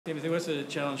Timothy, what's the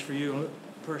challenge for you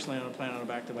personally on playing on a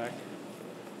back-to-back?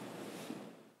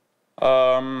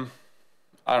 I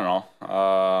don't know.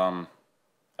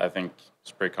 I think it's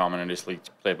pretty common in this league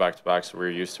to play back-to-back, so we're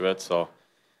used to it. So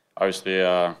obviously,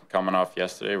 coming off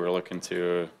yesterday, we're looking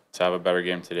to have a better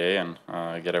game today and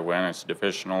get a win. It's a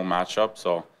divisional matchup,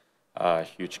 so a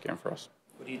huge game for us.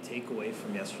 What do you take away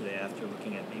from yesterday after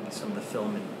looking at maybe some of the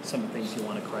film and some of the things you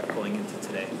want to correct going into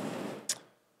today?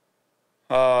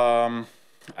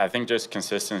 I think just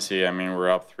consistency. I mean,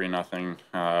 we're up 3-0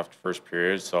 after first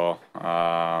period, so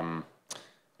I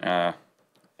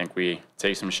think we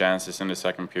take some chances in the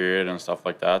second period and stuff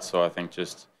like that. So I think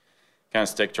just kind of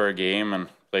stick to our game and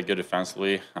play good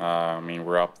defensively. I mean,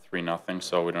 we're up 3-0,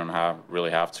 so we don't really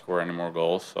have to score any more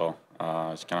goals. So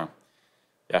just kind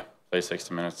of play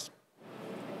 60 minutes.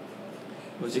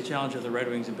 What's the challenge of the Red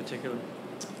Wings in particular?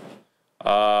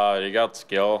 They got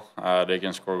skill. They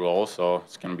can score goals, so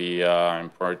it's going to be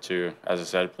important to, as I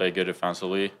said, play good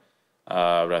defensively.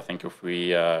 But I think if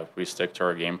we stick to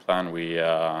our game plan, we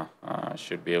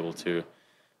should be able to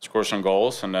score some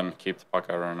goals and then keep the puck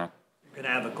out of our net. You're going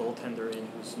to have a goaltender in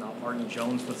who's not Martin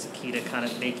Jones. What's the key to kind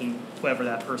of making whoever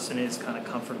that person is kind of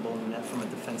comfortable in the net from a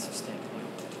defensive standpoint?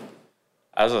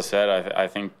 As I said, I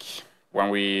think when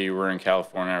we were in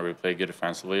California, we played good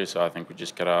defensively, so I think we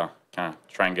just got to kind of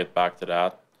try and get back to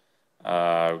that.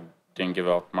 Didn't give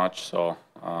up much, so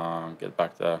get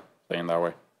back to playing that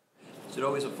way. Is it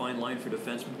always a fine line for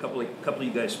defensemen? A couple of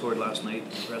you guys scored last night,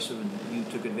 impressive, and you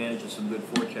took advantage of some good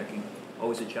forechecking.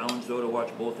 Always a challenge, though, to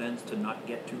watch both ends, to not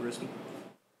get too risky?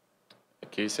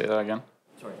 Can you say that again?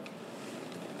 Sorry.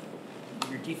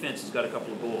 Your defense has got a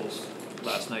couple of goals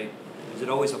last night. Is it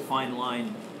always a fine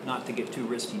line not to get too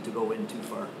risky, to go in too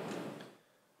far?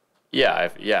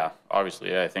 Yeah,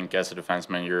 obviously. I think as a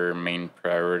defenseman, your main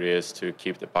priority is to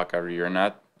keep the puck out of your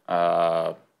net.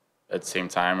 At the same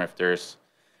time, if there's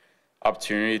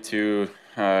opportunity to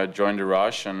join the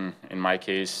rush, and in my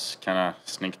case, kind of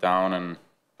sneak down and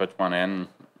put one in,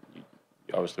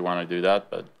 you obviously want to do that.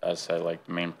 But as I said, like,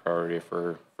 the main priority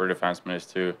for defensemen is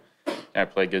to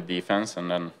play good defense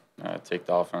and then take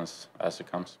the offense as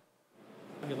it comes.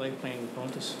 How do you like playing with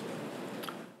Pontus?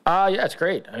 Yeah, it's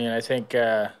great. I mean, I think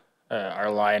our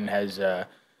line has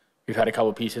we've had a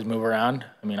couple pieces move around.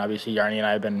 I mean, obviously Yarny and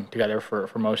I have been together for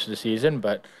most of the season,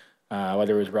 but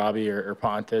whether it was Robbie or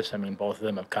Pontus, I mean, both of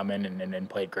them have come in and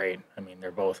played great. I mean,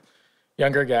 they're both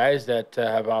younger guys that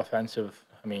have offensive,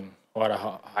 I mean, a lot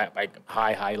of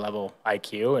high level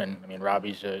IQ. And I mean,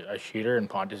 Robbie's a shooter and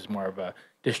Pontus is more of a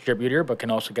distributor, but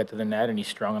can also get to the net, and he's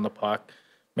strong on the puck,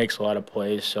 makes a lot of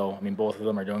plays. So, I mean, both of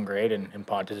them are doing great, and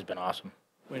Pontus has been awesome.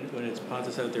 When it's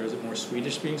Pontus out there, is it more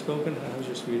Swedish being spoken? How's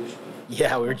your Swedish?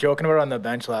 Yeah, we were joking about it on the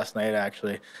bench last night,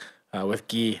 actually, with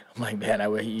Guy. I'm like, man,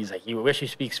 he's like, you wish you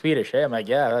speak Swedish, eh? I'm like,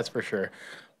 yeah, that's for sure.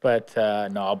 But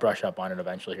no, I'll brush up on it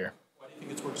eventually here. Why do you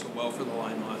think it's worked so well for the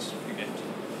line the last few games?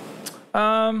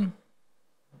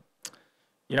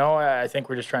 You know, I think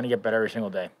we're just trying to get better every single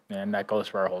day, and that goes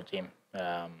for our whole team.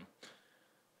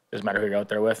 Doesn't matter who you're out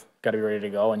there with. Got to be ready to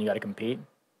go, and you got to compete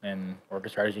and work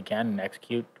as hard as you can and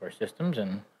execute to our systems.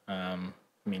 And I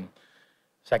mean,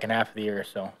 second half of the year,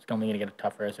 so it's only going to get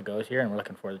tougher as it goes here, and we're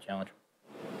looking forward to the challenge.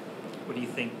 What do you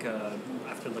think,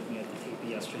 after looking at the tape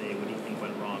yesterday, what do you think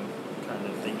went wrong, kind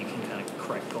of, that you can kind of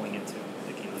correct going into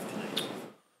the game like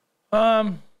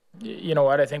tonight? You know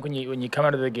what? I think when you come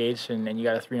out of the gates and you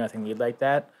got a 3-0 lead like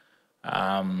that,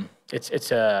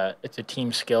 it's a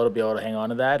team skill to be able to hang on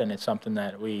to that, and it's something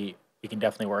that we can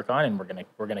definitely work on, and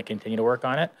we're gonna continue to work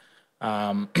on it.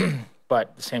 But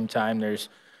at the same time, there's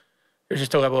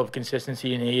just a level of consistency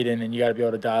you need, and you got to be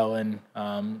able to dial in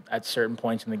at certain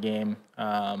points in the game.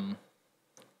 A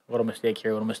little mistake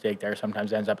here, a little mistake there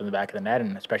sometimes ends up in the back of the net,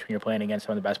 and especially when you're playing against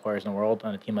some of the best players in the world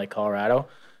on a team like Colorado.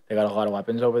 They got a lot of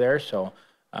weapons over there, so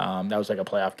that was like a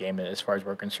playoff game as far as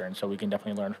we're concerned. So we can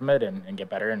definitely learn from it and get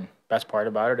better, and best part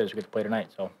about it is we get to play tonight,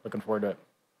 so looking forward to it.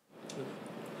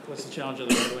 What's the challenge of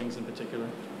the Red Wings in particular?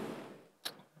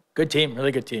 Good team,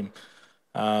 really good team.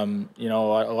 You know,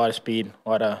 a lot of speed, a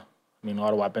lot of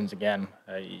weapons. Again,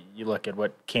 you look at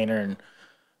what Kaner and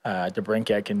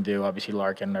DeBrincat can do. Obviously,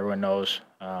 Larkin, everyone knows,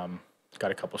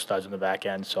 got a couple studs in the back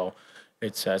end. So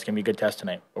it's going to be a good test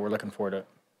tonight, but we're looking forward to it.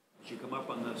 As you come up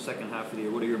on the second half of the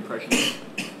year, what are your impressions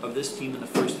of this team in the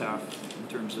first half in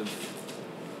terms of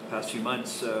the past few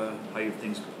months, how you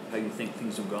think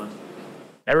things have gone?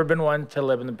 Never been one to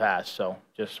live in the past, so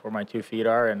just where my 2 feet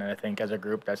are, and I think as a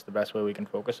group, that's the best way we can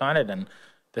focus on it. And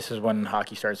this is when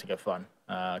hockey starts to get fun,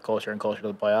 closer and closer to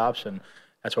the playoffs, and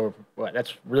that's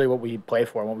really what we play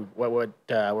for, and what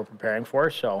we're preparing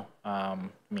for. So, I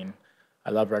mean,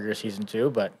 I love regular season too,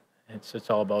 but It's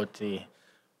all about the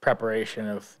preparation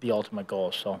of the ultimate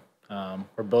goal. So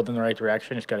we're building in the right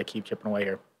direction. Just got to keep chipping away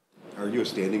here. Are you a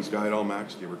standings guy at all,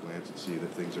 Max? Do you ever glance and see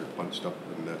that things are punched up?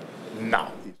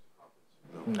 No,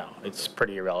 it's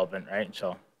pretty irrelevant, right?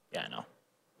 So, yeah, no.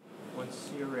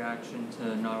 What's your reaction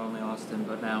to not only Austin,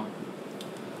 but now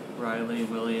Riley,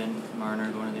 Willie, and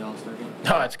Marner going to the All-Star game?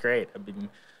 No, that's great. I mean,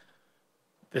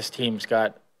 this team's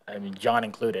got, John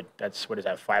included, that's,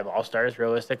 5 All-Stars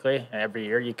realistically? And every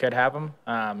year you could have them.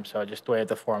 So just the way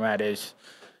the format is,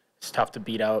 it's tough to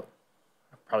beat out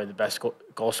probably the best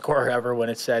goal scorer ever when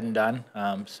it's said and done.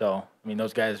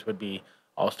 Those guys would be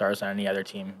all-stars on any other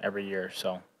team every year.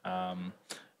 So,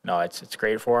 no, it's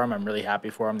great for them. I'm really happy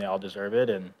for them. They all deserve it,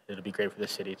 and it'll be great for the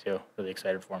city too. Really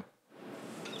excited for them.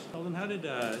 Sheldon, how did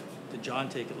John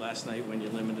take it last night when you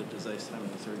limited his ice time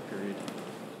in the third period?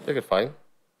 Took it fine.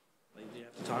 Did you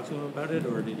have to talk to him about it,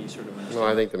 or did he sort of understand? No,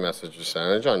 I think the message was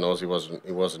sent. John knows he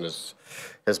wasn't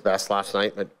his best last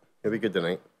night, but he'll be good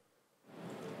tonight.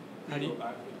 How do you?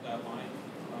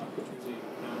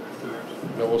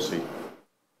 No, we'll see.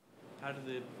 How did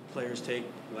the players take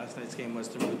last night's game? Was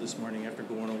the mood this morning after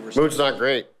going over? Mood's not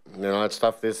great. It's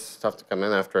tough. It's tough to come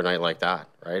in after a night like that,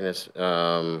 right? It's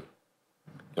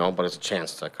but it's a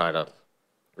chance to kind of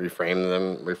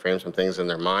reframe some things in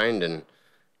their mind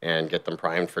and get them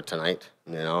primed for tonight.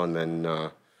 And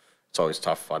then it's always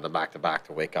tough on the back-to-back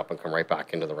to wake up and come right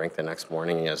back into the rink the next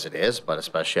morning as it is, but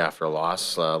especially after a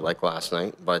loss like last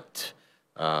night. But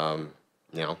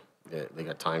they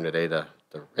got time today to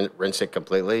rinse it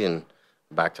completely and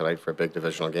back tonight for a big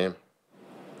divisional game.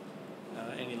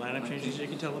 Any lineup changes you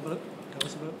can tell us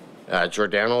about?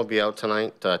 Giordano will be out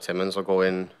tonight. Timmins will go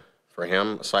in for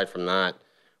him. Aside from that,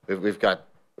 we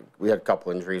had a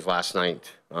couple injuries last night.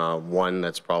 One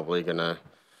that's probably going to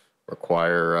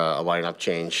require a lineup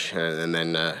change, and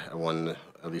then at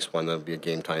least one that'll be a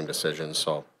game time decision.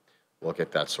 So we'll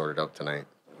get that sorted out tonight.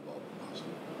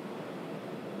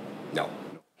 No.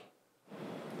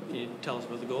 Can you tell us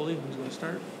about the goalie? Who's going to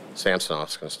start?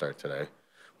 Samsonov's going to start today.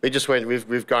 We just wait.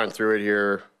 We've gone through it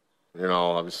here.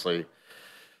 Obviously,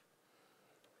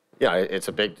 yeah, it's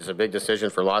a big decision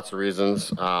for lots of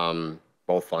reasons,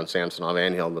 both on Samsonov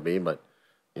and Hildeby. But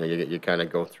you kind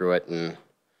of go through it, and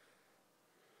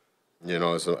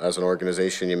as an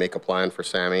organization, you make a plan for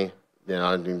Sammy. Going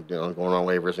on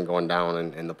waivers and going down,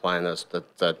 and the plan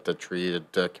that the tree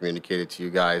had communicated to you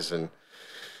guys, and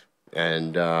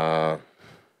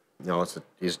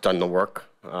he's done the work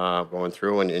going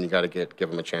through, and you got to give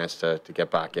him a chance to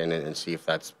get back in and see if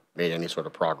that's made any sort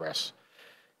of progress.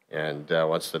 And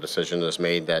once the decision is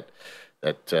made that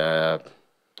they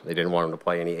didn't want him to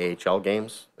play any AHL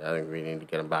games, I think we need to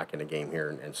get him back in the game here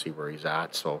and see where he's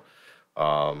at. So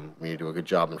we need to do a good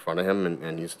job in front of him,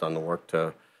 and he's done the work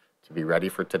to be ready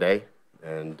for today,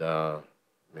 and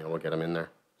we'll get him in there.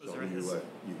 So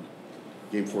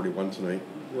game 41 tonight.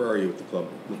 Where are you with the club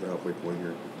with the halfway point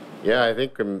here? Yeah, I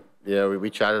think we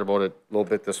chatted about it a little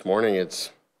bit this morning.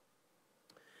 It's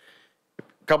a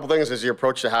couple things as you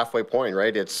approach the halfway point,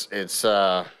 right? It's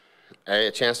a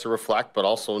chance to reflect, but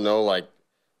also know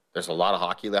there's a lot of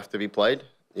hockey left to be played.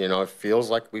 It feels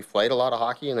like we've played a lot of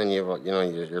hockey, and then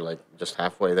you're like just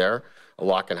halfway there. A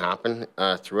lot can happen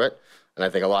through it, and I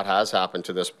think a lot has happened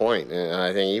to this point. And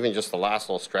I think even just the last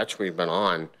little stretch we've been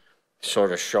on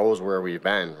sort of shows where we've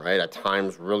been, right? At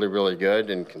times really, really good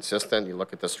and consistent. You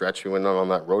look at the stretch we went on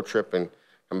that road trip and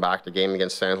come back to game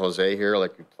against San Jose here. We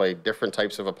played different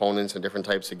types of opponents and different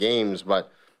types of games,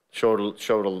 but showed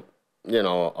a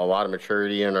lot of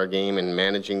maturity in our game and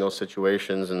managing those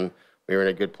situations, and we were in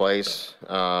a good place.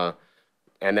 And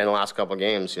then the last couple of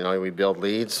games, we build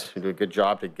leads, we do a good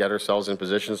job to get ourselves in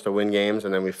positions to win games,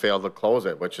 and then we failed to close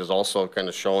it, which is also kind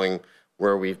of showing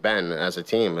where we've been as a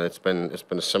team. It's been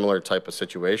a similar type of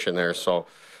situation there. So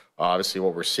obviously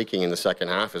what we're seeking in the second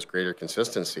half is greater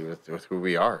consistency with who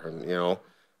we are. And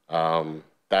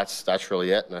that's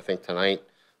really it. And I think tonight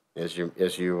as you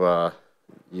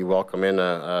welcome in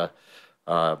a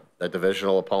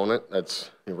divisional opponent that's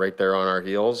right there on our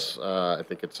heels, I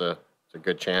think it's a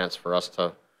good chance for us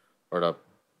to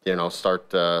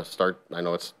start. I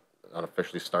know it's not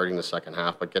officially starting the second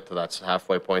half, but get to that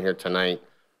halfway point here tonight.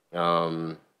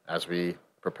 As we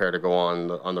prepare to go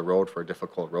on the road for a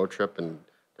difficult road trip and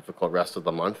difficult rest of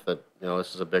the month, that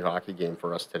this is a big hockey game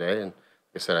for us today. And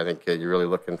like I said, I think you're really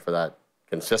looking for that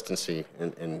consistency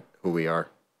in who we are.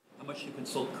 How much do you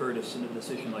consult Curtis in a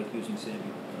decision like using Sammy?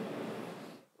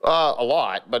 A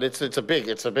lot, but it's a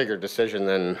bigger decision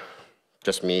than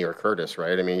just me or Curtis,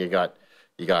 right? I mean, you got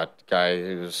a guy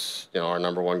who's our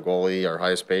number one goalie, our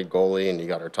highest paid goalie, and you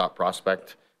got our top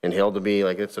prospect in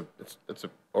Hildeby. It's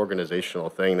organizational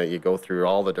thing that you go through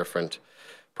all the different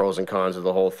pros and cons of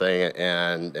the whole thing,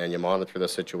 and you monitor the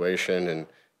situation. And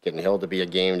getting Hill to be a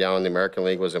game down in the American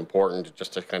League was important,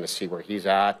 just to kind of see where he's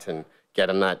at and get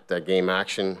him that game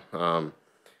action.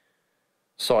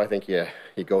 So I think you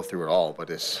go through it all, but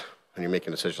when you're making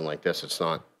a decision like this, it's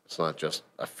not just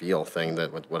a feel thing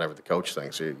that whatever the coach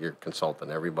thinks. You're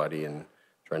consulting everybody and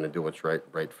trying to do what's right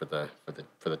for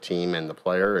the team and the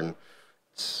player, and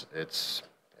it's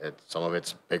some of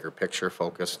it's bigger picture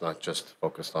focused, not just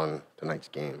focused on tonight's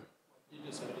game. You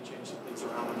decided to change some things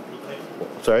around on the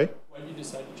replay? Sorry? Why did you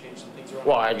decide to change some things around?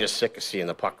 Well, I'm just sick of seeing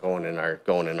the puck going in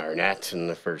our net in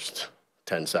the first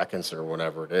 10 seconds or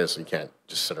whatever it is. You can't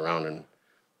just sit around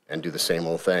and do the same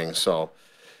old thing. So,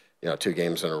 2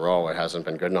 games in a row, it hasn't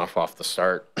been good enough off the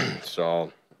start.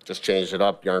 So just changed it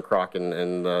up. Yarncroc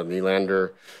and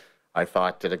Nylander, I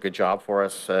thought, did a good job for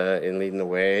us in leading the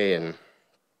way, and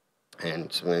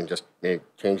just maybe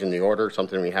changing the order,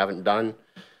 something we haven't done.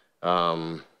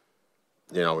 We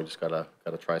just gotta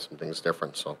try some things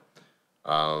different. So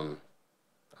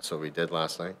that's what we did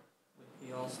last night. With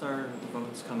the All-Star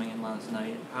votes coming in last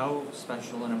night, how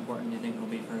special and important do you think it'll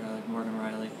be for Morgan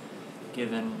Rielly,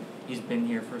 given he's been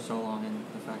here for so long and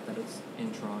the fact that it's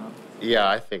in Toronto? Yeah,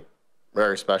 I think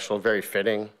very special, very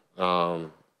fitting.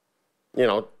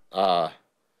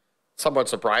 Somewhat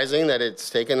surprising that it's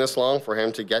taken this long for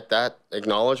him to get that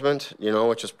acknowledgement,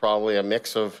 which is probably a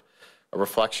mix of a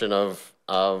reflection of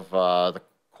the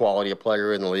quality of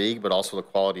player in the league, but also the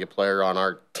quality of player on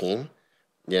our team.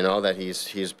 That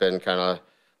he's been kind of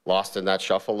lost in that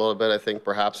shuffle a little bit, I think,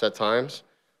 perhaps at times.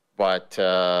 But,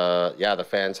 the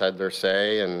fans had their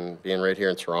say, and being right here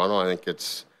in Toronto, I think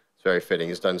it's very fitting.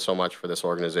 He's done so much for this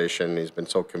organization. He's been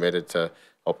so committed to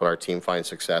helping our team find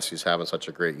success. He's having such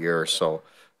a great year. So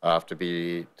to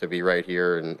be right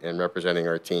here and representing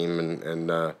our team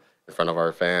and in front of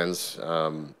our fans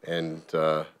and in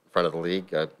front of the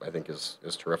league, I think is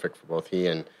terrific for both he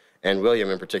and William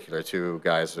in particular, 2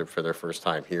 guys that are for their first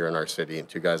time here in our city, and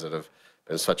 2 guys that have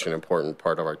been such an important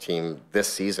part of our team this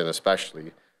season,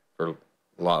 especially for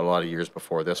a lot of years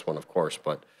before this one, of course.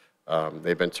 But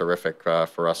they've been terrific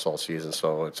for us all season,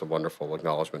 so it's a wonderful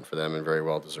acknowledgement for them and very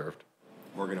well deserved.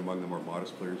 Morgan among the more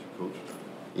modest players you coached?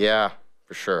 Yeah,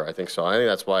 for sure. I think so. I think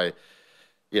that's why,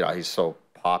 he's so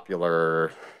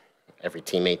popular. Every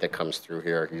teammate that comes through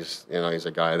here, he's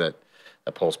a guy that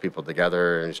pulls people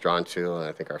together and he's drawn to, and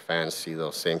I think our fans see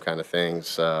those same kind of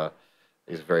things.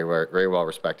 He's a very well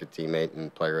respected teammate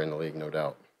and player in the league, no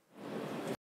doubt.